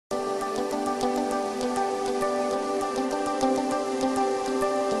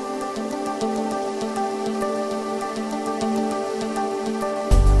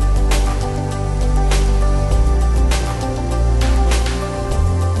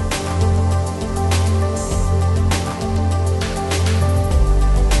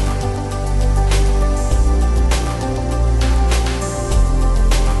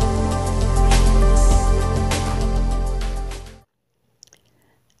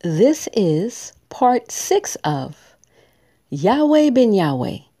This is part 6 of Yahweh Ben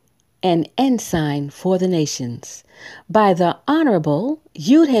Yahweh, an Ensign for the Nations, by the Honorable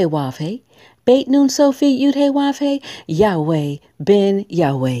Yud-Heh-Wav-Heh, Beit Nun Sophie Yud-Heh-Wav-Heh, Yahweh Ben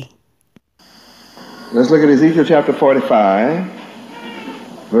Yahweh. Let's look at Ezekiel chapter 45,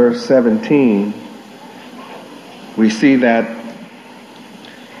 verse 17. We see that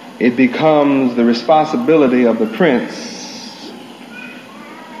it becomes the responsibility of the prince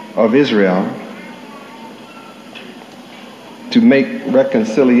of Israel to make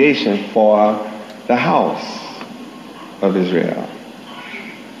reconciliation for the house of Israel.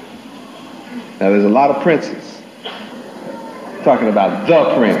 Now there's a lot of princes. Talking about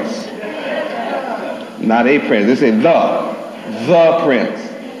the prince. Not a prince. This is the prince.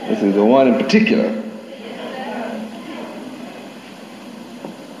 This is the one in particular.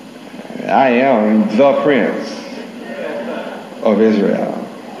 I am the prince of Israel.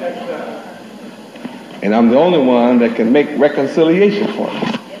 And I'm the only one that can make reconciliation for you.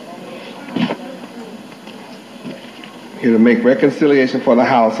 Here to make reconciliation for the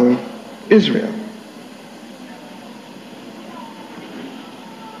house of Israel.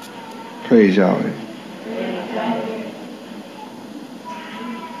 Praise Yahweh.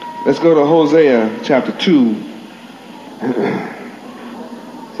 Let's go to Hosea chapter 2.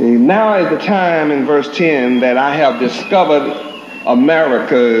 See, now is the time in verse 10 that I have discovered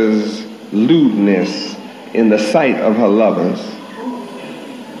America's lewdness in the sight of her lovers,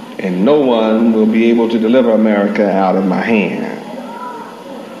 and no one will be able to deliver America out of my hand.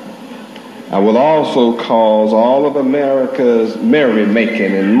 I will also cause all of America's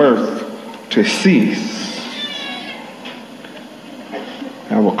merrymaking and mirth to cease.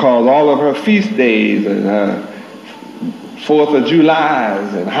 I will cause all of her feast days and her 4th of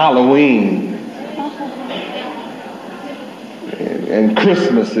July's and Halloween and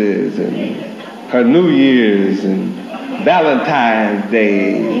Christmases and her New Year's and Valentine's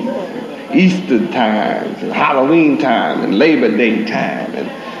Day, Easter times and Halloween time and Labor Day time and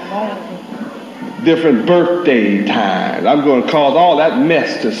different birthday times. I'm going to cause all that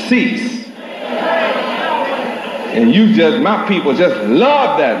mess to cease. And my people just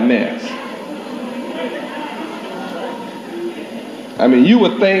love that mess. I mean, you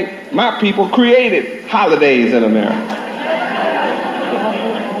would think my people created holidays in America.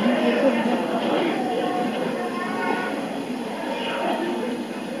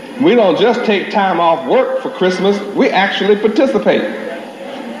 We don't just take time off work for Christmas, we actually participate.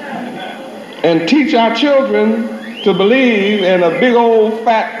 And teach our children to believe in a big old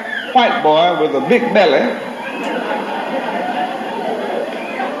fat white boy with a big belly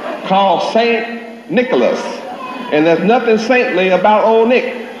called Saint Nicholas. And there's nothing saintly about old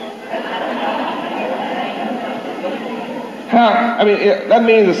Nick. That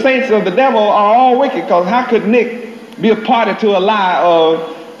means the saints of the devil are all wicked, because how could Nick be a party to a lie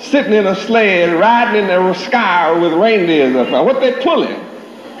of sitting in a sled, riding in the sky with reindeers up there? What they pulling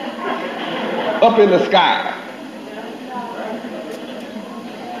up in the sky?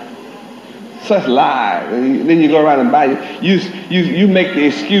 Such lies. And then you go around and buy you make the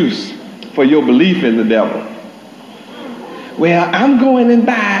excuse for your belief in the devil. Well, I'm going and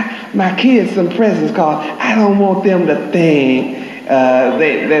buy my kids some presents because I don't want them to think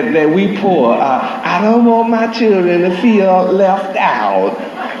that we poor. I don't want my children to feel left out.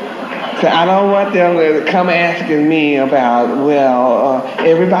 So I don't want them to come asking me about,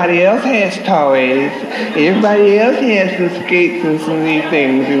 everybody else has toys. Everybody else has some skates and some of these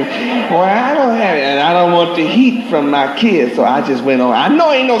things. And, I don't have it. And I don't want the heat from my kids. So I just went on. I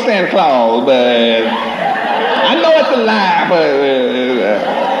know ain't no Santa Claus, but I know it's a lie, but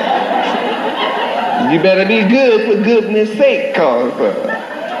you better be good for goodness sake, because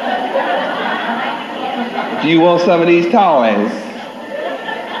if you want some of these toys,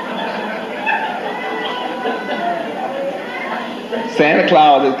 Santa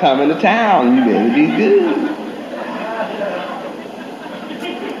Claus is coming to town. You better be good.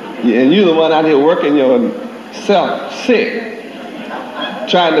 Yeah, and you're the one out here working yourself sick,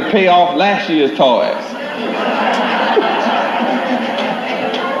 trying to pay off last year's toys.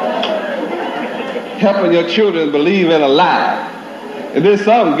 Helping your children believe in a lie. And then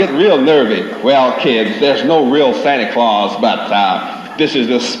some get real nervy. Well, kids, there's no real Santa Claus, but this is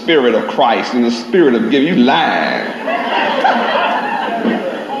the spirit of Christ and the spirit of giving. You lying.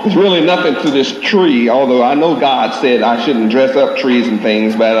 There's really nothing to this tree, although I know God said I shouldn't dress up trees and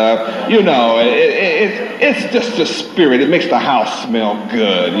things, but it's just the spirit. It makes the house smell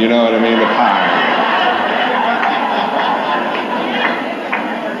good, you know what I mean? The pie.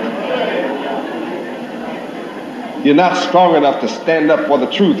 You're not strong enough to stand up for the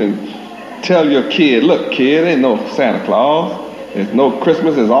truth and tell your kid, look, kid, ain't no Santa Claus. There's no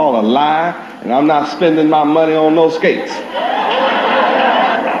Christmas. It's all a lie. And I'm not spending my money on no skates.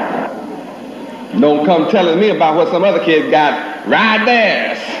 Don't come telling me about what some other kids got. Ride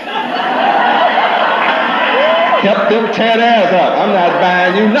theirs. Help them tear theirs up. I'm not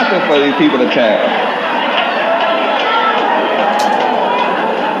buying you nothing for these people to tear.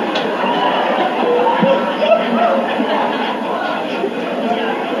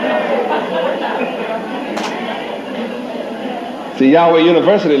 See, Yahweh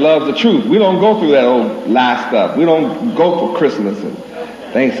University loves the truth. We don't go through that old lie stuff. We don't go for Christmas and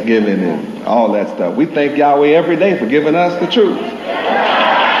Thanksgiving and all that stuff. We thank Yahweh every day for giving us the truth.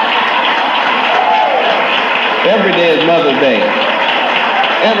 Every day is Mother's Day.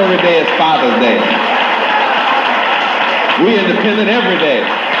 Every day is Father's Day. We independent every day.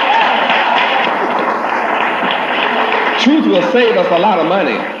 Truth will save us a lot of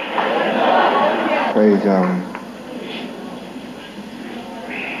money. Praise Yahweh.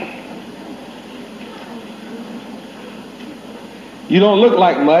 You don't look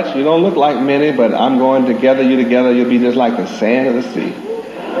like much, you don't look like many, but I'm going to gather you together. You'll be just like the sand of the sea.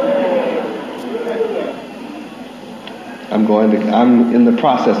 I'm in the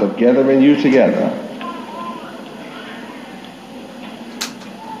process of gathering you together.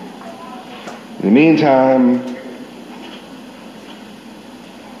 In the meantime,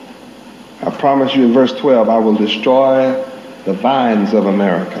 I promise you in verse 12, I will destroy the vines of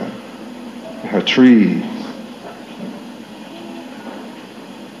America, her trees.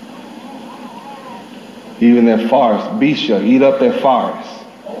 Even their forests, beasts shall eat up their forests.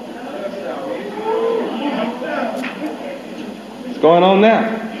 What's going on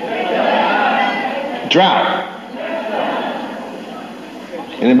now? Drought.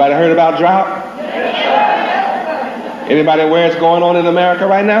 Anybody heard about drought? Anybody aware it's going on in America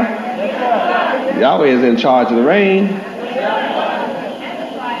right now? Yahweh is in charge of the rain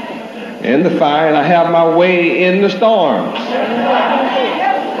and the fire, and I have my way in the storms.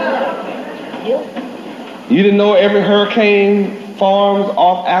 You didn't know every hurricane forms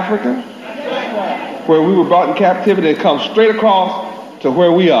off Africa, where we were brought in captivity, and comes straight across to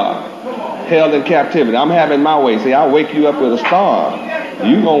where we are, held in captivity. I'm having my way. See, I'll wake you up with a storm.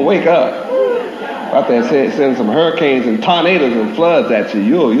 You're going to wake up. Out there send some hurricanes and tornadoes and floods at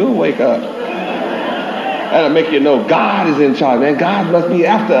you. You'll wake up. That'll make you know God is in charge, man. God must be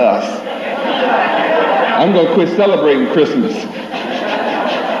after us. I'm going to quit celebrating Christmas.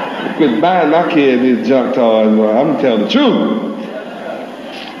 Quit buying my kids these junk toys. Well, I'm going to tell the truth.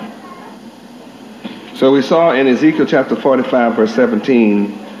 So we saw in Ezekiel chapter 45, verse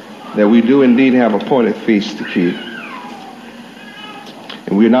 17, that we do indeed have appointed feasts to keep.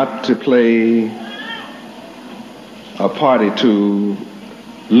 And we're not to play a party to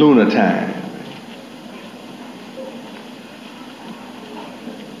lunar time.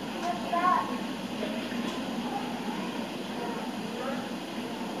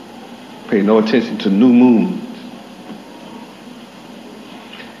 Pay no attention to new moons.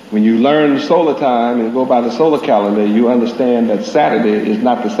 When you learn solar time and go by the solar calendar, you understand that Saturday is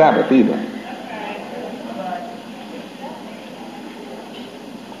not the Sabbath either.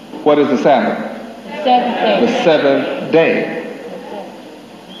 What is the Sabbath? The seventh day.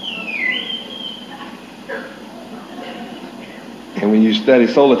 And when you study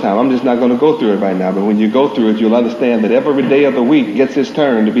solar time, I'm just not going to go through it right now, but when you go through it, you'll understand that every day of the week gets its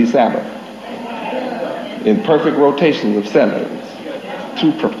turn to be Sabbath. In perfect rotations of sevens.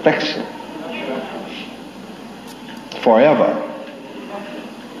 To perfection. Forever.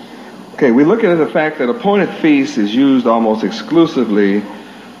 Okay, we're looking at the fact that appointed feast is used almost exclusively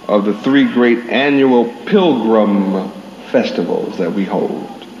of the three great annual pilgrim festivals that we hold.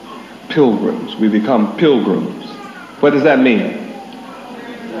 Pilgrims. We become pilgrims. What does that mean?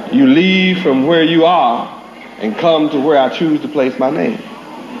 You leave from where you are and come to where I choose to place my name.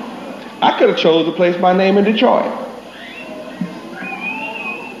 I could have chose to place my name in Detroit.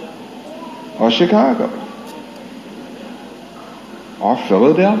 Or Chicago, or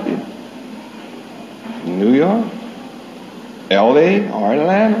Philadelphia, New York, LA, or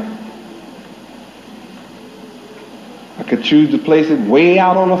Atlanta. I could choose to place it way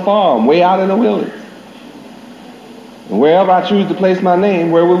out on a farm, way out in the wilderness. And wherever I choose to place my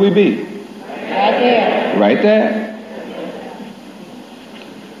name, where will we be? Right there. Right there.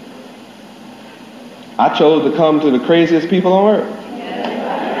 I chose to come to the craziest people on earth.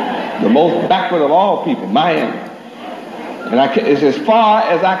 The most backward of all people, Miami. And it's as far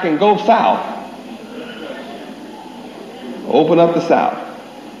as I can go south. Open up the south.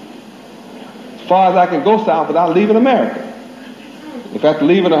 As far as I can go south without leaving America. If I have to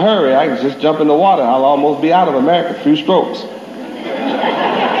leave in a hurry, I can just jump in the water. I'll almost be out of America, a few strokes.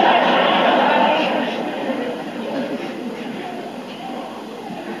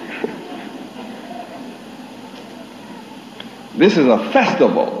 This is a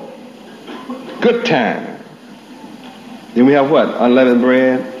festival. Good time. Then we have what? Unleavened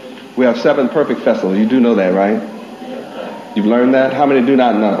bread. We have 7 perfect festivals. You do know that, right? You've learned that? How many do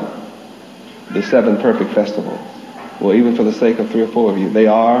not know the 7 perfect festivals? Well, even for the sake of 3 or 4 of you, they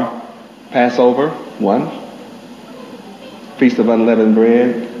are Passover, 1. Feast of Unleavened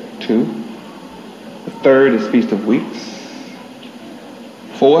Bread, 2. The 3rd is Feast of Weeks.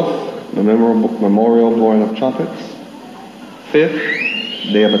 4th, Memorial Blowing of Trumpets.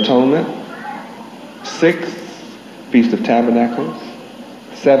 5th, Day of Atonement. 6th, Feast of Tabernacles.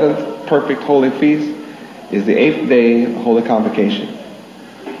 7th, Perfect Holy Feast, is the 8th day Holy Convocation.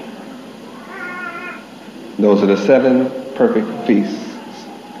 Those are the 7 perfect feasts.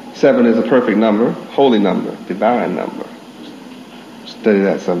 7 is a perfect number, holy number, divine number. Study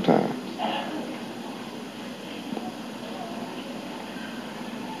that sometime.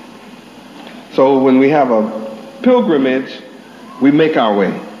 So when we have a pilgrimage, we make our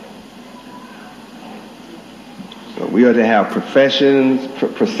way. So we are to have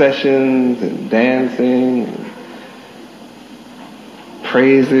processions and dancing and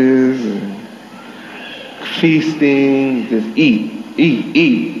praises and feasting, just eat.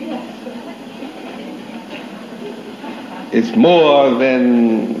 It's more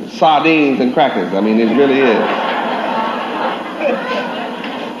than sardines and crackers. I mean, it really is.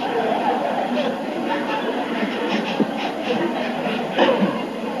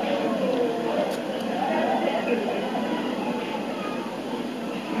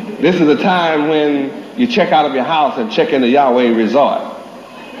 This is a time when you check out of your house and check into Yahweh Resort.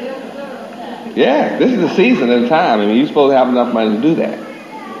 Yeah, this is the season and time. I mean, you're supposed to have enough money to do that.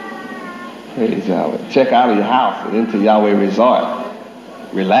 Praise Yahweh. Check out of your house and into Yahweh Resort.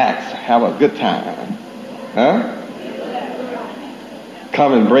 Relax. Have a good time. Huh?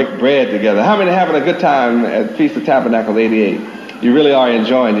 Come and break bread together. How many are having a good time at Feast of Tabernacles 88? You really are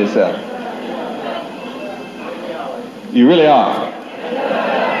enjoying yourself. You really are.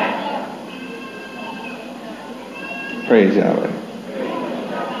 Praise Yahweh.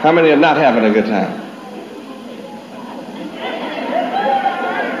 How many are not having a good time?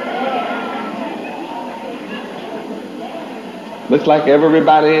 Looks like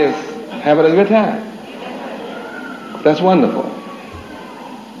everybody is having a good time. That's wonderful.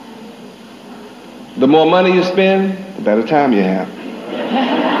 The more money you spend, the better time you have.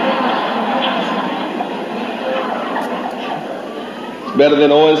 It's better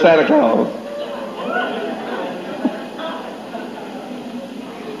than owing Santa Claus.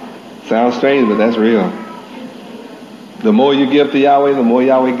 Sounds strange, but that's real. The more you give to Yahweh, the more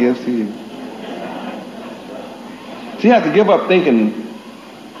Yahweh gives to you. So you have to give up thinking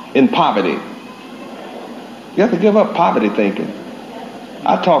in poverty. You have to give up poverty thinking.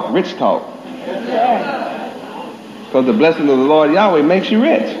 I talk rich talk. Because the blessing of the Lord Yahweh makes you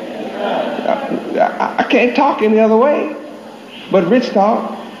rich. I can't talk any other way but rich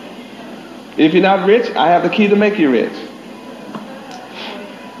talk. If you're not rich, I have the key to make you rich.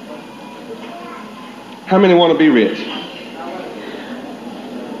 How many want to be rich?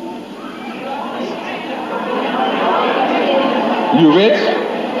 You rich?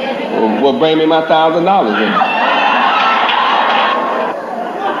 Well, bring me my $1,000.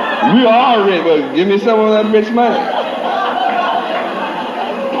 We are rich, but give me some of that rich money.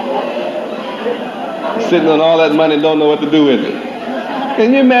 Sitting on all that money, don't know what to do with it.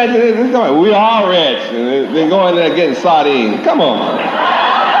 Can you imagine this? We are rich, and they're going there getting sardines. Come on.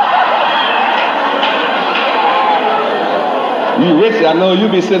 You rich, I know you'll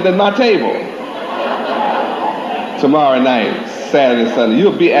be sitting at my table tomorrow night, Saturday, Sunday.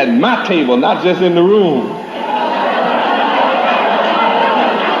 You'll be at my table, not just in the room.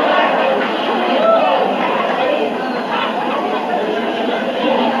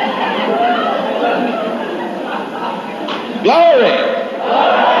 Glory!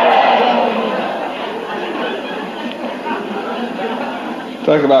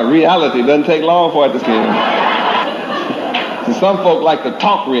 Talk about reality. It doesn't take long for it to come. Some folk like to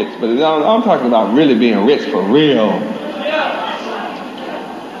talk rich, but I'm talking about really being rich for real.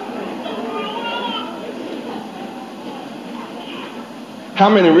 How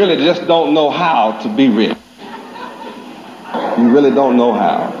many really just don't know how to be rich? You really don't know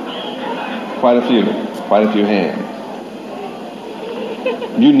how. Quite a few hands.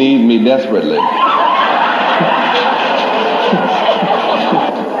 You need me desperately.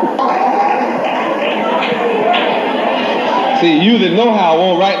 See, you that know how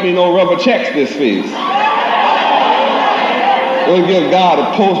won't write me no rubber checks this feast. We'll give God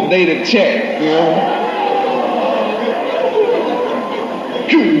a post-dated check, you know.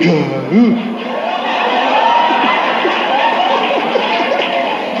 Good God.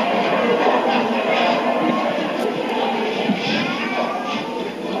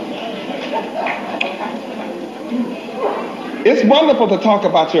 It's wonderful to talk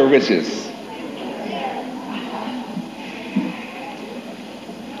about your riches.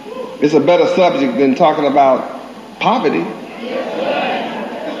 It's a better subject than talking about poverty.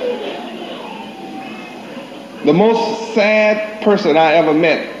 The most sad person I ever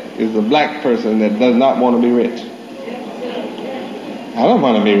met is a black person that does not want to be rich. I don't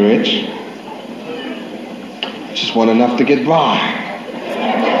want to be rich. I just want enough to get by.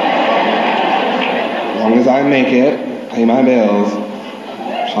 As long as I make it, pay my bills,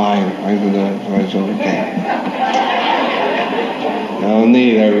 fine. I can do it. It's okay. I don't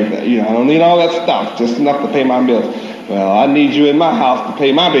need everything. You know, I don't need all that stuff. Just enough to pay my bills. Well, I need you in my house to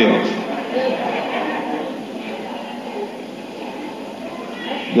pay my bills.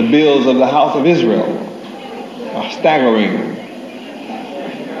 The bills of the house of Israel are staggering.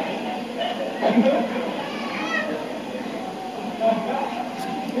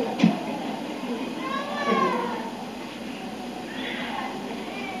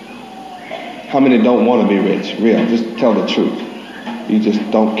 How many don't want to be rich? Real, just tell the truth. You just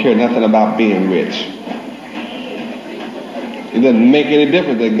don't care nothing about being rich. It doesn't make any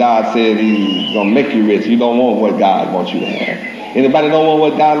difference that God said He's going to make you rich. You don't want what God wants you to have. Anybody don't want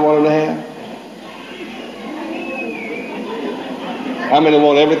what God wants them to have? How many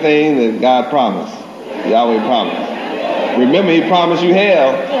want everything that God promised? Yahweh promised. Remember, He promised you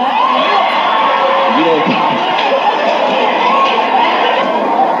hell. If you don't.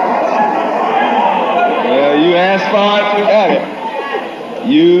 Well, you asked for it, you got it.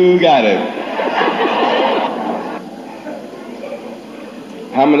 You got it.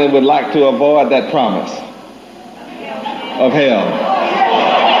 How many would like to avoid that promise of hell?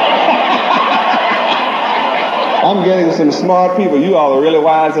 I'm getting some smart people. You all are really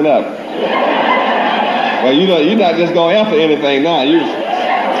wising up. Well, you know, you're not just going to answer anything now.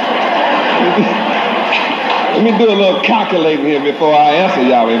 Let me do a little calculating here before I answer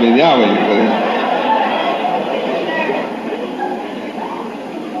Yahweh Ben Yahweh.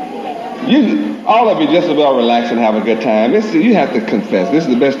 All of you just as well relax and have a good time. You have to confess. This is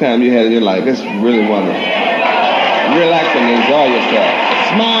the best time you had in your life. It's really wonderful. Relax and enjoy yourself.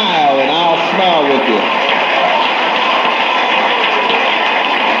 Smile and I'll smile with you.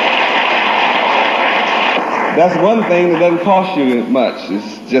 That's one thing that doesn't cost you much.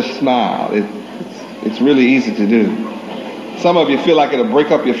 It's just smile. It's really easy to do. Some of you feel like it'll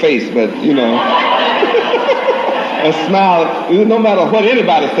break up your face, but you know. A smile, no matter what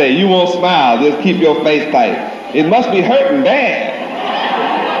anybody say, you won't smile. Just keep your face tight. It must be hurting bad.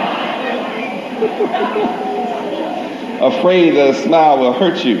 Afraid that a smile will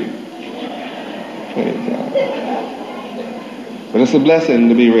hurt you. But it's a blessing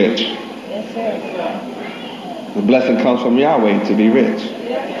to be rich. The blessing comes from Yahweh to be rich.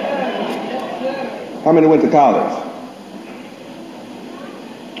 How many went to college?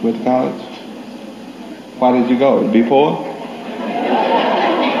 Went to college? Why did you go? To be poor?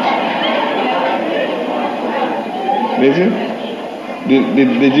 Did you?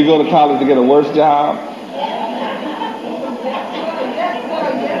 Did you go to college to get a worse job?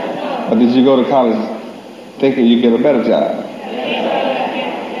 Or did you go to college thinking you'd get a better job?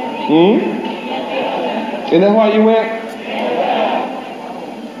 Isn't that why you went?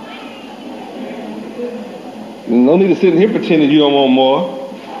 No need to sit in here pretending you don't want more.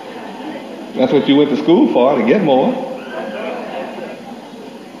 That's what you went to school for, to get more.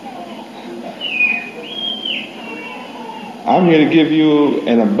 I'm here to give you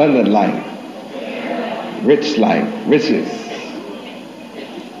an abundant life, rich life, riches.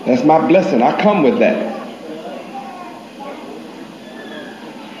 That's my blessing. I come with that.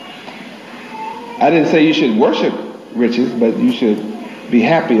 I didn't say you should worship riches, but you should be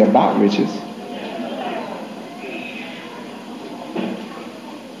happy about riches.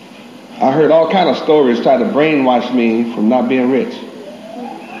 I heard all kind of stories try to brainwash me from not being rich.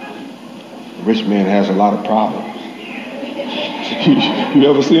 A rich man has a lot of problems. You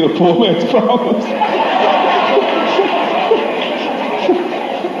ever seen a poor man's problems?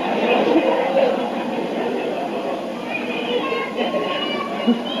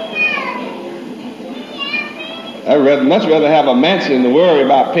 I'd much rather have a mansion to worry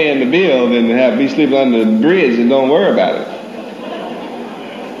about paying the bill than to be sleeping under the bridge and don't worry about it.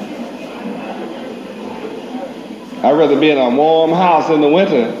 I'd rather be in a warm house in the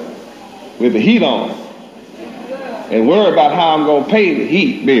winter with the heat on and worry about how I'm going to pay the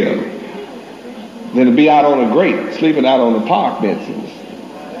heat bill than to be out on a grate, sleeping out on the park benches.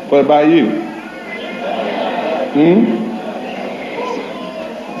 What about you?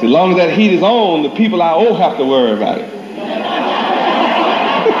 As long as that heat is on, the people I owe have to worry about it.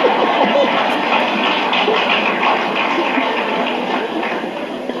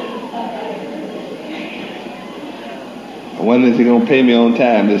 I wonder if he's going to pay me on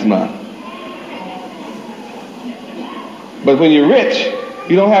time this month. But when you're rich,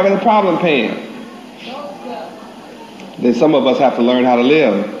 you don't have any problem paying. Then some of us have to learn how to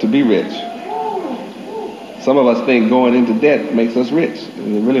live to be rich. Some of us think going into debt makes us rich,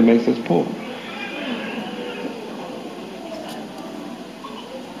 and it really makes us poor.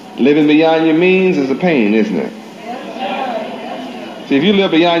 Living beyond your means is a pain, isn't it? See, if you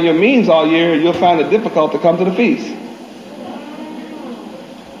live beyond your means all year, you'll find it difficult to come to the feast.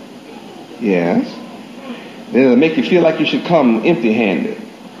 Yes. Then it'll make you feel like you should come empty-handed.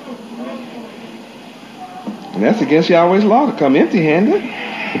 And that's against Yahweh's law to come empty-handed.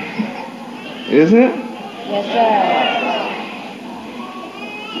 Isn't it? Yes, sir.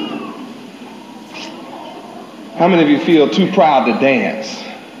 How many of you feel too proud to dance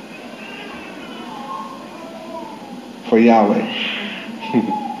for Yahweh?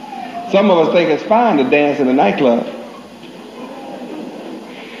 Some of us think it's fine to dance in a nightclub.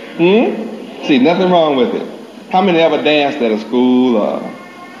 See, nothing wrong with it. How many ever danced at a school or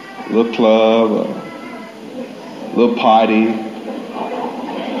a little club or a little party?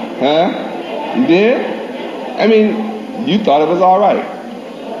 Huh? You did? I mean, you thought it was all right.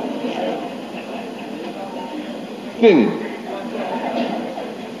 Didn't you?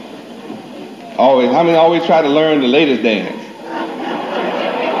 Always. How many always try to learn the latest dance?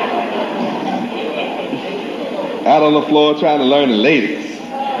 Out on the floor trying to learn the latest.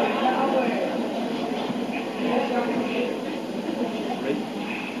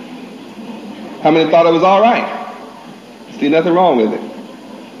 How many thought it was all right? See, nothing wrong with it.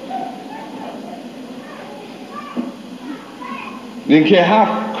 You didn't care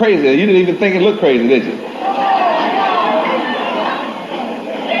how crazy. You didn't even think it looked crazy, did you?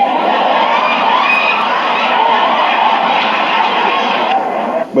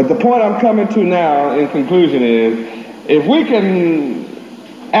 But the point I'm coming to now in conclusion is, if we can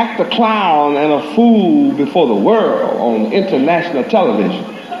act a clown and a fool before the world on international television,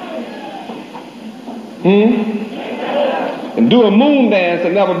 and do a moon dance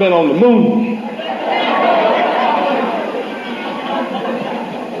that never been on the moon,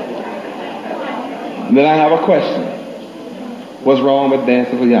 then I have a question. What's wrong with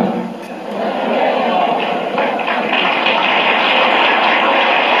dancing for Yahweh?